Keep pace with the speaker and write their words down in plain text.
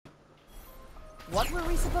What were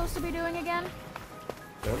we supposed to be doing again?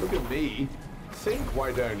 Don't look at me. Think,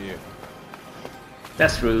 why don't you?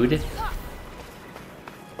 That's rude.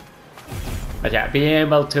 But yeah, being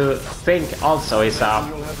able to think also is a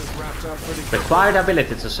You'll have this wrapped up pretty quick. required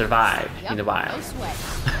ability to survive in the wild. No sweat.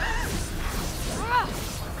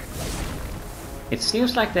 It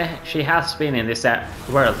seems like she has been in this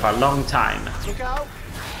world for a long time. Look out!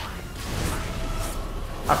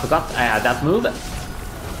 I forgot I had that move.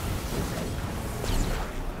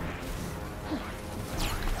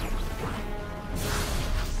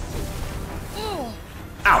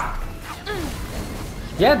 Ow!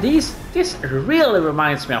 Yeah, this really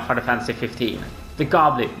reminds me of Final Fantasy 15. The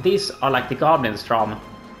goblin. These are like the goblins from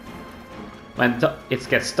when it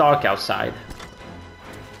gets dark outside.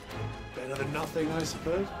 Better than nothing, I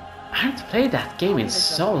suppose. I haven't played that game in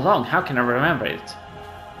so long. How can I remember it?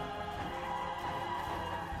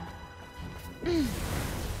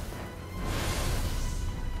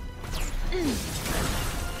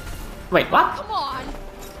 Wait, what? Come on.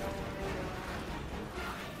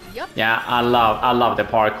 Yep. Yeah, I love the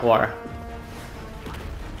parkour.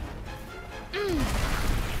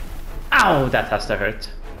 Ow, that has to hurt.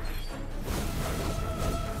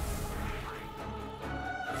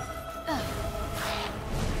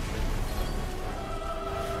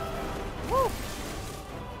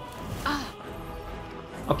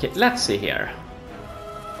 Okay, let's see here.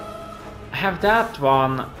 I have that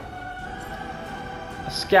one, a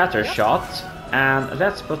scatter shot, and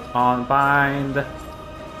let's put on bind.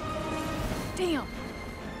 Damn.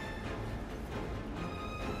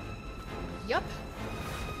 Yup.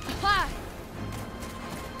 Ha!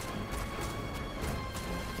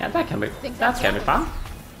 Yeah, that can be Think that that's can be right. fun.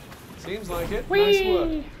 Seems like it. Whee! Nice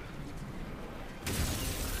work.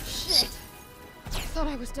 Shit. I thought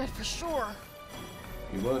I was dead for sure.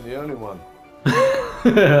 You weren't the only one.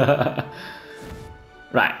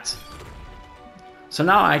 Right. So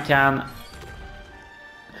now I can...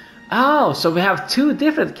 Oh, so we have two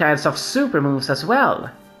different kinds of super moves as well,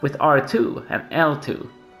 with R2 and L2.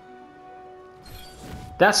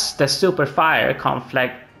 That's the super fire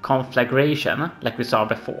conflagration, like we saw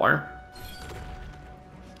before.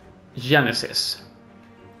 Genesis.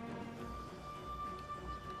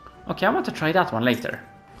 Okay, I want to try that one later.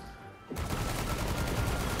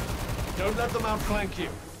 Don't let them outflank you.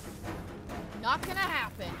 Not gonna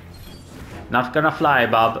happen. Not gonna fly,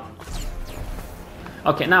 Bob.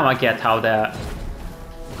 Okay, now I get how the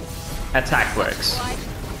attack works. Why?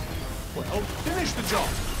 Well, finish the job.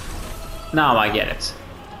 Now I get it.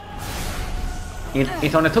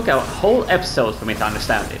 It only took a whole episode for me to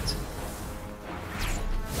understand it.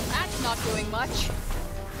 That's not doing much.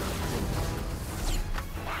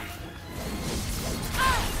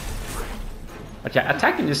 But yeah,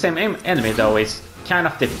 attacking the same enemy though is kind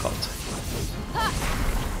of difficult.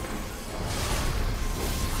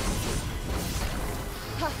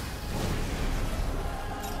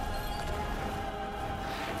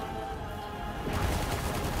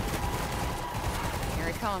 Here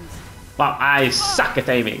it comes. Wow, I suck at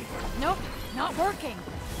aiming. Nope, not working.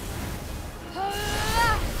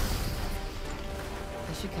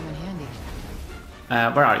 This should come in handy.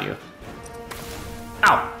 Where are you?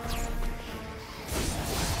 Ow!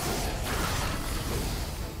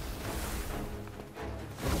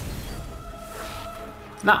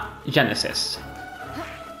 No, Genesis.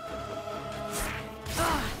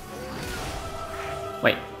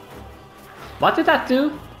 Wait. What did that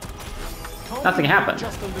do? Can't Nothing you happened.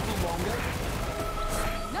 Just a little longer.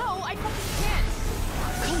 No, I fucking can't.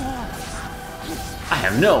 Come on. I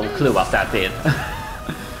have no clue what that did.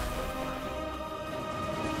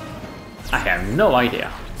 I have no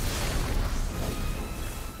idea.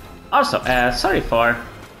 Also, sorry for...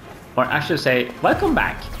 Or I should say, welcome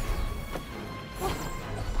back.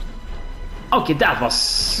 Okay, that was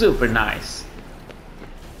super nice.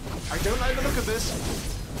 I don't like the look of this.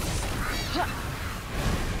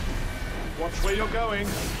 Watch where you're going.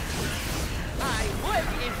 I would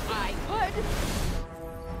if I could.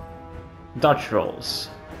 Dodge rolls.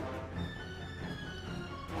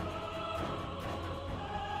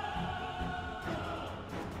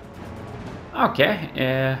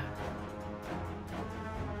 Okay,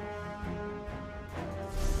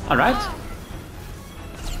 alright.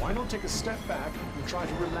 Why not take a step back and try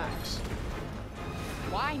to relax?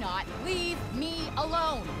 Why not leave me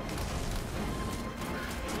alone?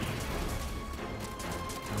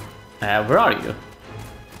 Where are you?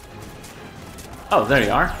 Oh, there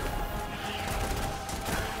you are.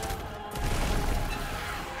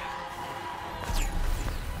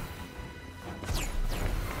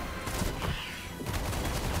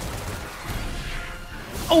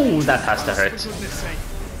 Oh, that has to hurt. For goodness sake.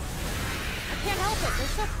 I can't help it. They're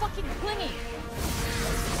so fucking clingy.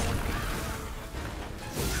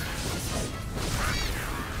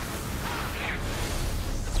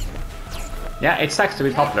 Yeah, it sucks to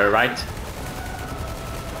be popular, right?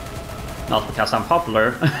 Not because I'm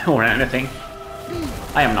popular or anything.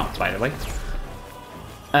 I am not, by the way.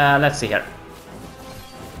 Let's see here.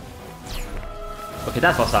 Okay,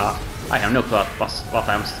 that was a... I have no clue what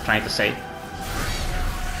I'm trying to say.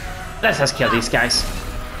 Let's just kill these guys.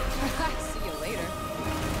 See you later.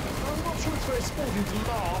 I'm not sure it's very sporting to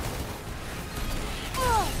laugh.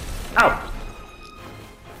 Ow!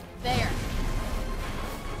 There.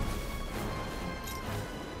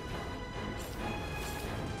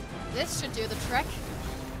 This should do the trick.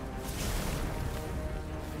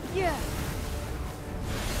 Yeah.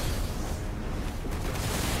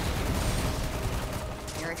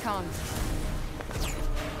 Here it comes.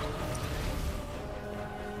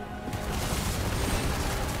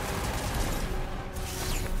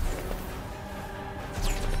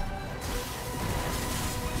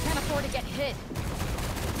 Can't afford to get hit.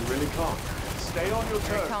 You really can't. Stay on your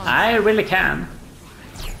Here it toes. comes. I really can.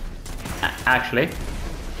 Actually.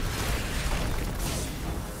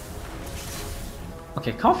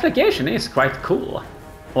 Okay, conflagration is quite cool.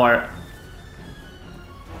 Or...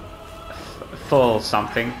 full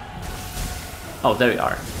something. Oh, there we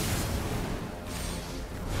are.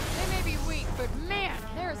 They may be weak, but man,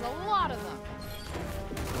 there's a lot of them.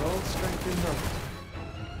 World strength in numbers.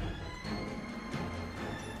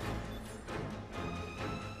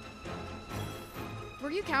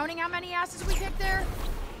 Were you counting how many asses we kicked there?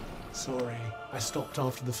 Sorry, I stopped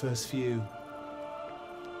after the first few.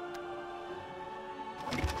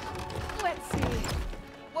 Let's see.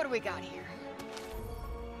 What do we got here?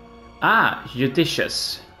 Ah,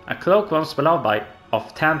 judicious. A cloak once beloved by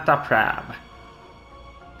of Tanta Prab.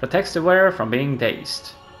 Protects the wearer from being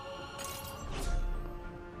dazed.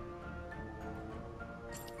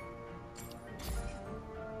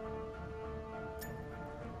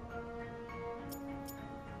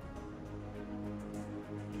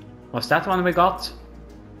 Was that one we got?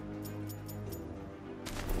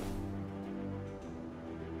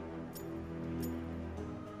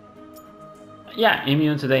 Yeah,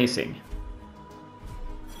 immune to dazing.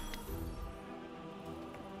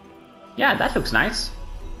 Yeah, that looks nice.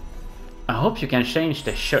 I hope you can change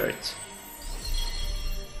the shirt.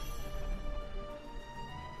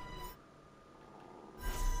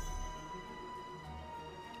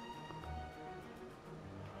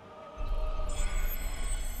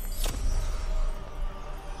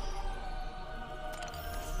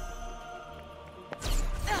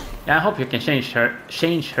 Yeah, I hope you can change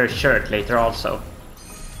her shirt later also.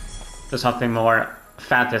 To something more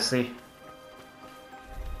fantasy.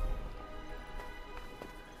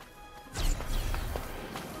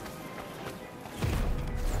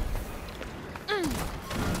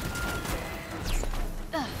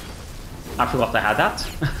 I forgot I had that.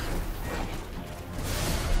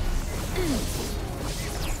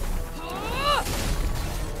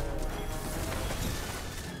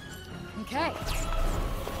 Okay.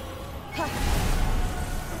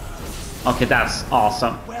 Okay, that's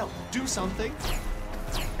awesome. Well, do something.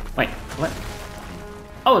 Wait, what?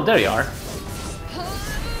 Oh, there you are.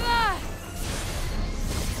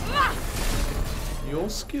 Your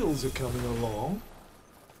skills are coming along.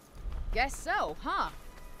 Guess so, huh?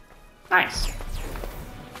 Nice.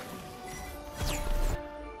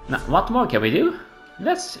 Now, what more can we do?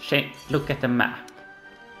 Let's look at the map.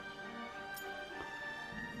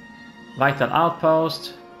 Vital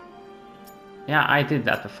outpost. Yeah, I did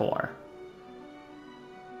that before.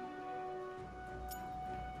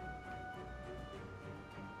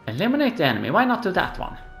 Eliminate the enemy. Why not do that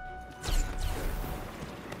one?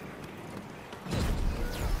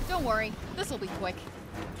 Don't worry, this'll be quick.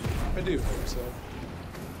 I do hope so.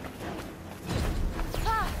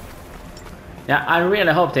 Yeah, I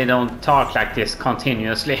really hope they don't talk like this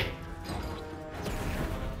continuously.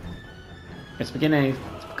 It's beginning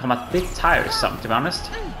to become a bit tiresome, to be honest.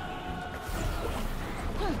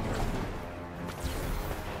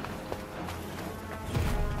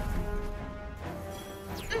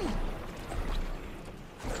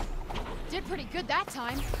 Did pretty good that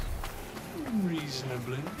time.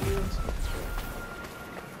 Reasonably, yes.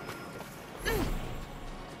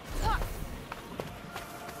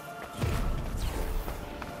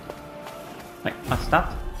 Wait, what's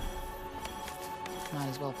that? Might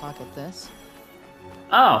as well pocket this.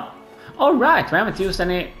 Oh, all right. We haven't used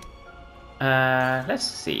any. Let's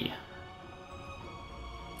see.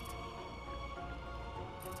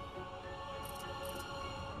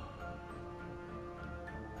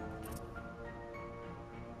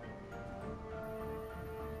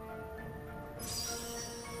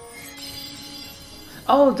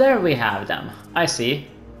 Oh, there we have them. I see.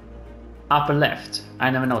 Upper left. I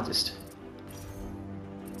never noticed.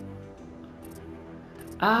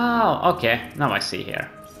 Oh, okay. Now I see here.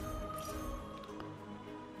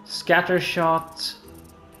 Scatter shot.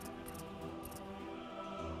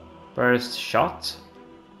 Burst shot.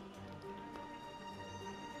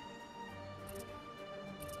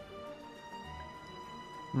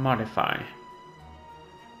 Modify.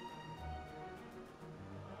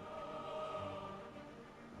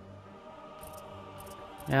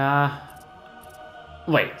 Yeah.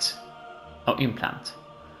 Wait. Oh, implant.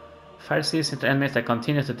 Fire sees into enemies that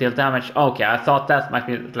continue to deal damage. Okay, I thought that might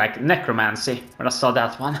be like necromancy when I saw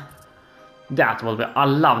that one. That will be. I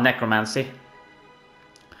love necromancy.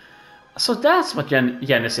 So that's what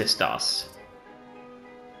Genesis does.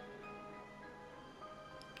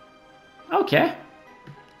 Okay.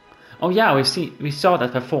 Oh yeah, we saw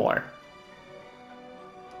that before.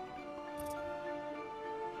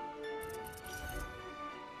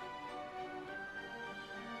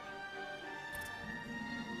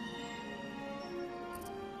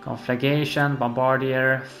 Conflagration,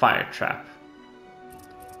 Bombardier, Fire Trap.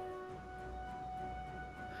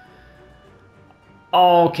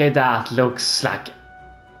 Okay, that looks like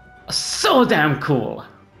so damn cool.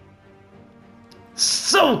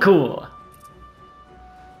 So cool.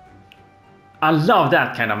 I love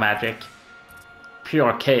that kind of magic.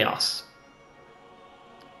 Pure chaos.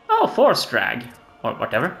 Oh, force drag. Or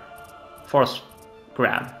whatever. Force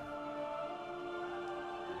grab.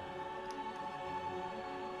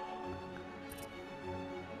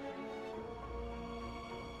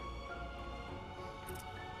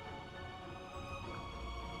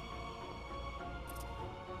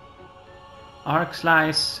 Arc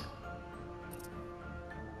slice.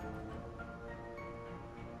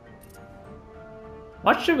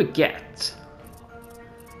 What should we get?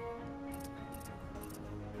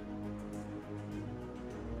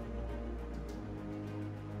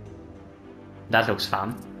 That looks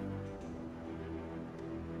fun.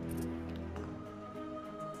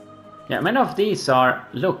 Yeah, many of these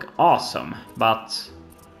look awesome, but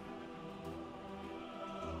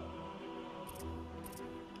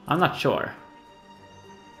I'm not sure.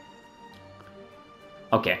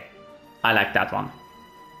 Okay, I like that one.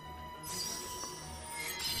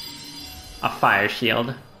 A fire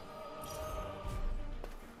shield.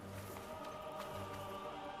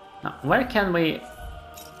 Now, where can we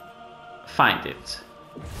find it?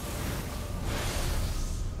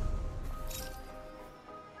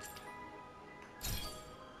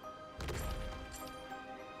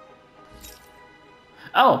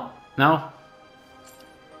 Oh, no.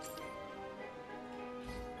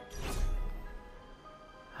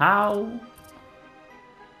 How?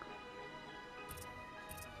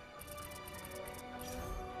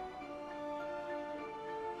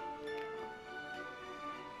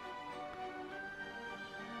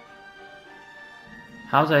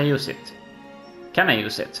 How do I use it? Can I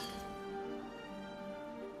use it?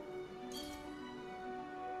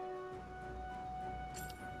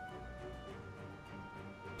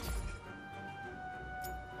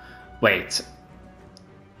 Wait.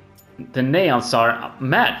 The nails are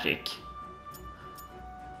magic.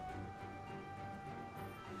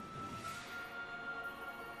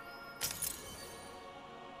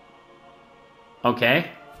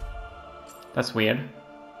 Okay. That's weird.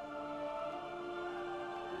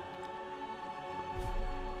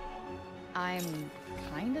 I'm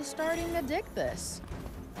kinda starting to dig this.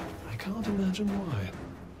 I can't imagine why.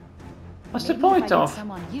 What's the Maybe if I point did of...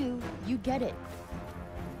 some on you, you get it.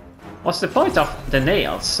 What's the point of the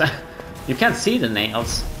nails? You can't see the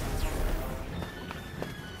nails.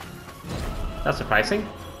 That's surprising.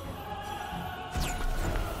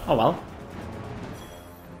 Oh well.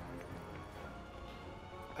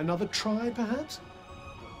 Another try, perhaps?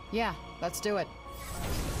 Yeah, let's do it.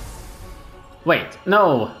 Wait,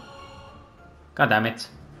 no! God damn it.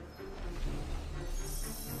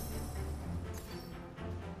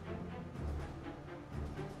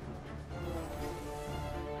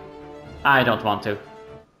 I don't want to.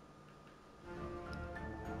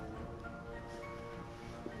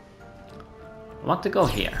 I want to go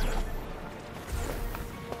here.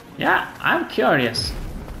 Yeah, I'm curious.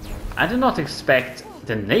 I did not expect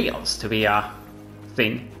the nails to be a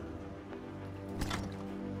thing.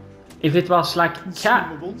 If it was like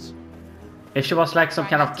cat, if she was like some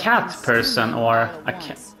kind of cat person or a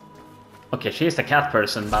cat. Okay, she is a cat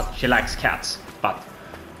person, but she likes cats. But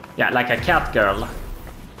yeah, like a cat girl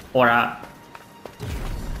or a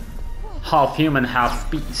half human, half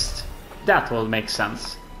beast. That will make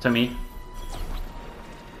sense to me.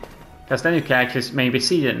 Because then you can actually maybe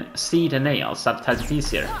see the nails. That has it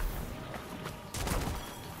easier.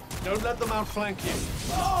 Don't let them outflank you.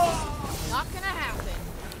 Not gonna happen.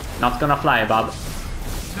 Not gonna fly, bud.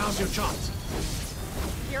 Now's your chance.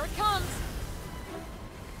 Here it comes.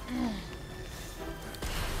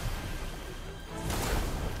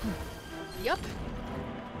 Yup.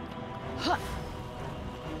 Huh.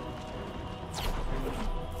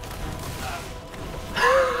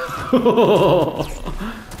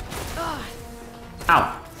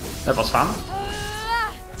 Ow. That was fun.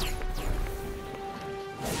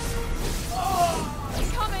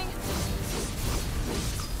 Coming.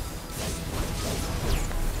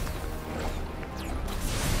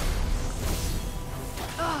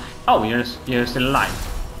 Oh, you're still alive.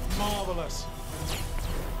 Marvelous.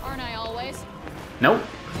 Aren't I always? Nope.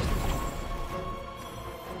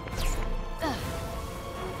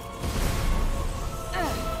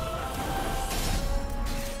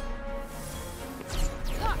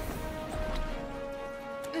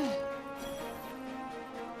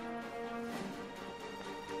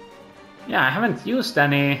 Yeah, I haven't used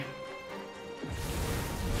any.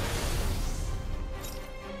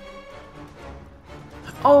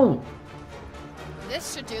 Oh!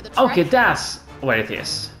 This should do the trick. Okay, that's where it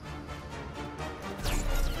is.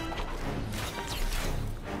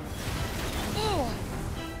 Ooh.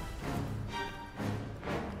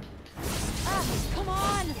 Come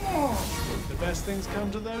on. The best things come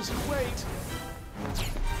to those who wait.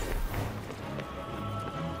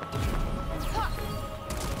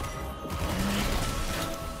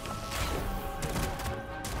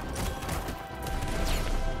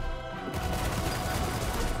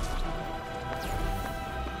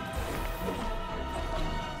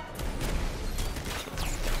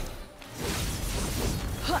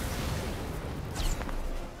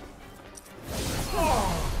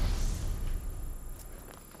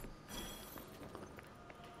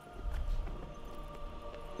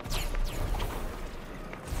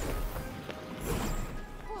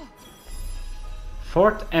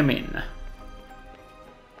 Fort Emin.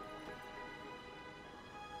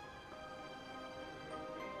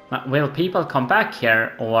 Will people come back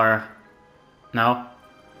here or no?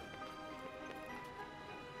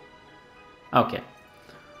 Okay.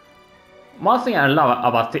 One thing I love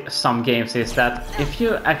about some games is that if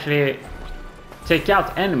you actually take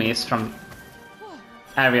out enemies from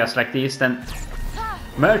areas like these, then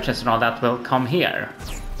merchants and all that will come here.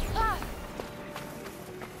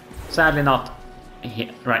 Sadly not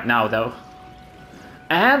right now though.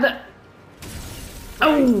 And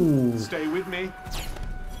oh, Stay with me.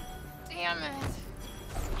 Damn it.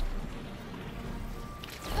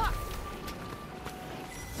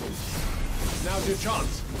 Now's your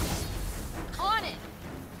chance. On it.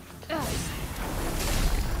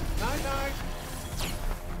 Night night.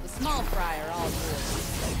 The small fry are all yours.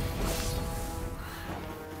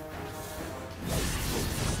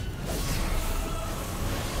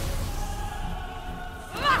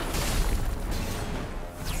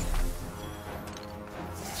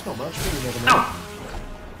 It's not much, but you never know. ow.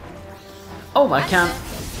 Oh, I can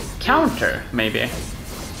counter maybe.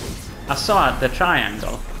 I saw the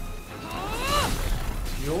triangle.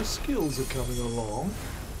 Your skills are coming along.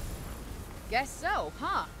 Guess so,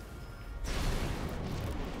 huh?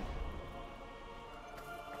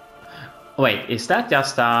 Wait, is that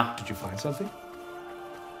just a... Did you find something?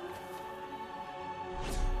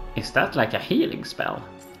 Is that like a healing spell?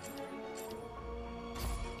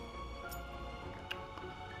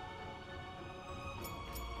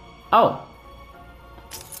 Oh.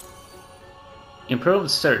 Improved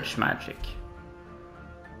search magic.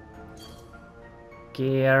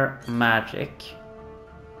 Gear magic.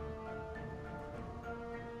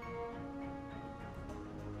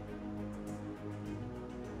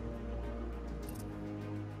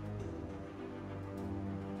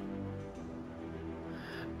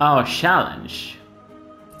 Oh, challenge.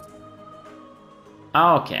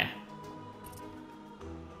 Oh, okay.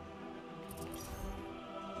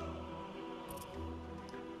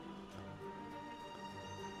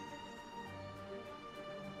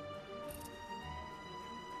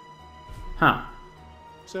 Huh.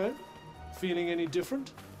 So, feeling any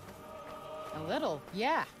different? A little,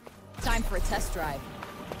 yeah. Time for a test drive.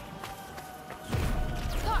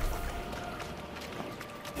 Ah.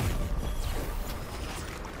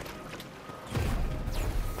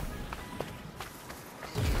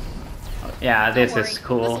 Yeah, this Don't is worry,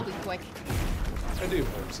 cool. this'll be quick. I do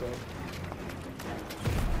hope so.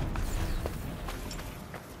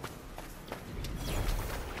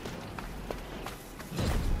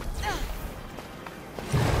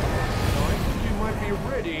 You might be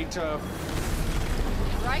ready to...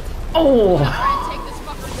 right? Oh! Try and take this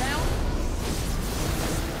fucker down.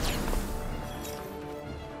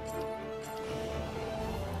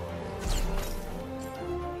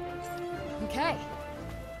 Okay.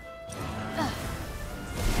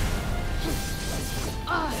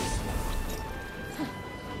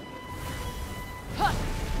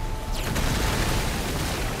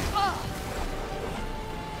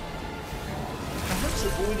 Perhaps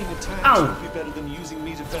avoiding attacks Ow. would be better than using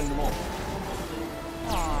me to fend them off.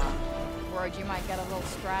 Aw. Worried you might get a little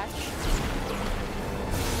scratch?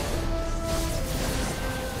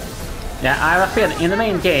 Yeah, I have a feeling in the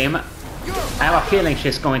main game, I have a feeling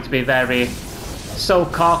she's going to be very so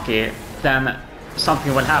cocky, then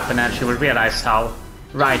something will happen and she will realize how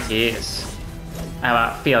right he is. I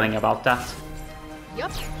have a feeling about that.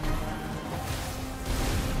 Yup.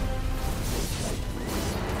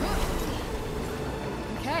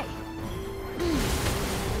 Okay.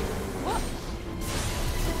 Whoa.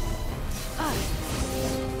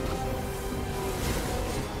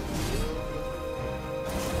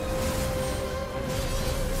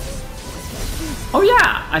 Oh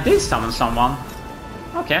yeah, I did summon someone.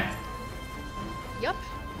 Okay. Yup.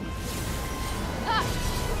 Ah.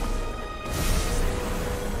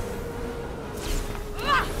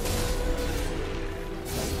 Ah.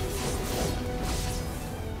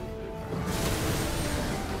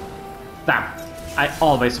 Damn, I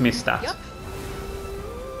always miss that. Yup.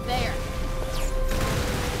 There.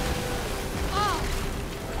 Ah.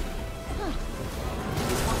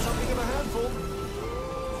 Want something in a handful?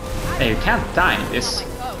 Hey, you can't die in this. Like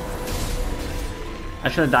both. I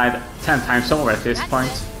should have died 10 times over at this That's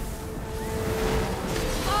point. it.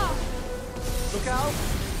 Ah. Look out!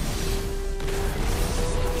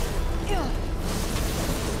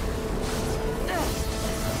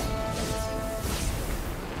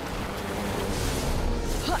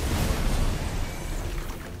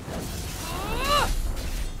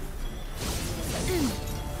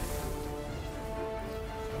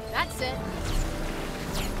 That's it.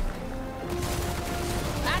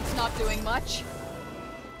 That's not doing much.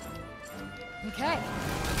 Okay.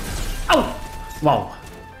 Oh! Whoa.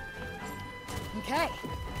 Okay.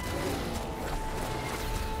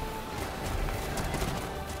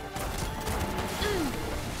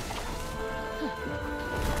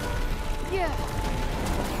 Yeah.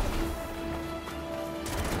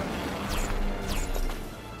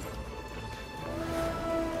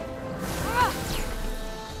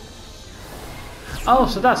 Oh,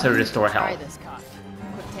 so that's a restore Try health. this cough.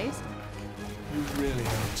 Quick taste? You really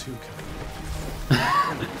are too kind.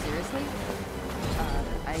 Seriously?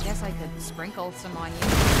 I guess I could sprinkle some on you.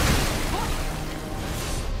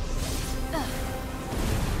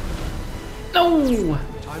 No!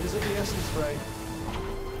 Time is of the essence, Frey.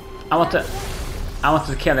 I want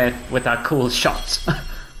to kill it with a cool shot.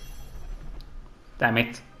 Damn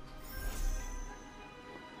it.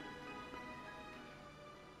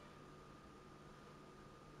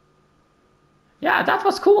 Yeah, that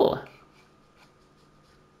was cool.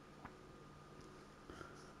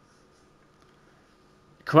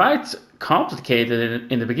 Quite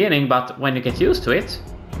complicated in the beginning, but when you get used to it,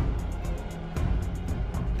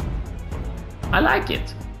 I like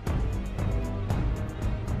it.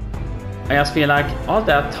 I just feel like all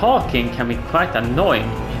that talking can be quite annoying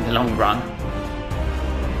in the long run.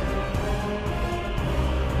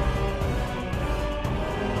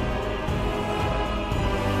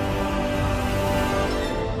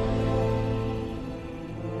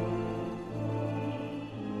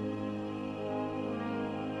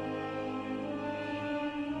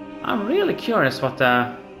 I'm really curious what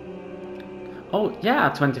the... Oh yeah,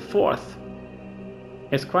 24th.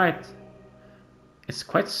 It's quite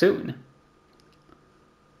soon.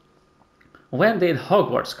 When did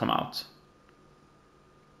Hogwarts come out?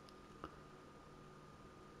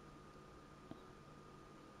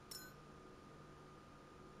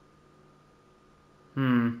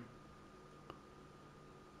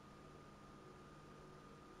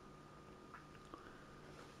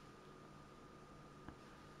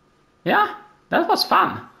 Yeah, that was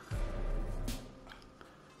fun.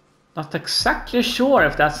 Not exactly sure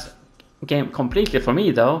if that's game completely for me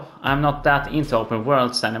though. I'm not that into open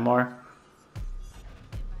worlds anymore.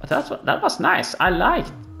 But that was nice. I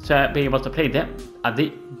liked to be able to play them.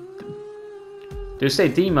 Do you say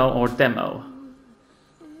demo or demo?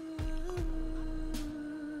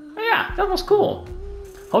 But yeah, that was cool.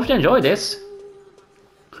 Hope you enjoyed this.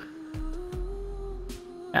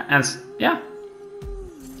 And yeah,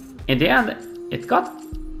 in the end, it got,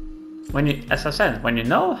 when you, as I said, when you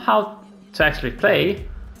know how to actually play,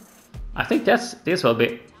 I think this will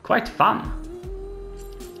be quite fun.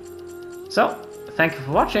 So, thank you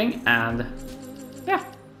for watching, and yeah,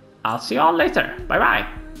 I'll see you all later. Bye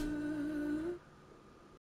bye.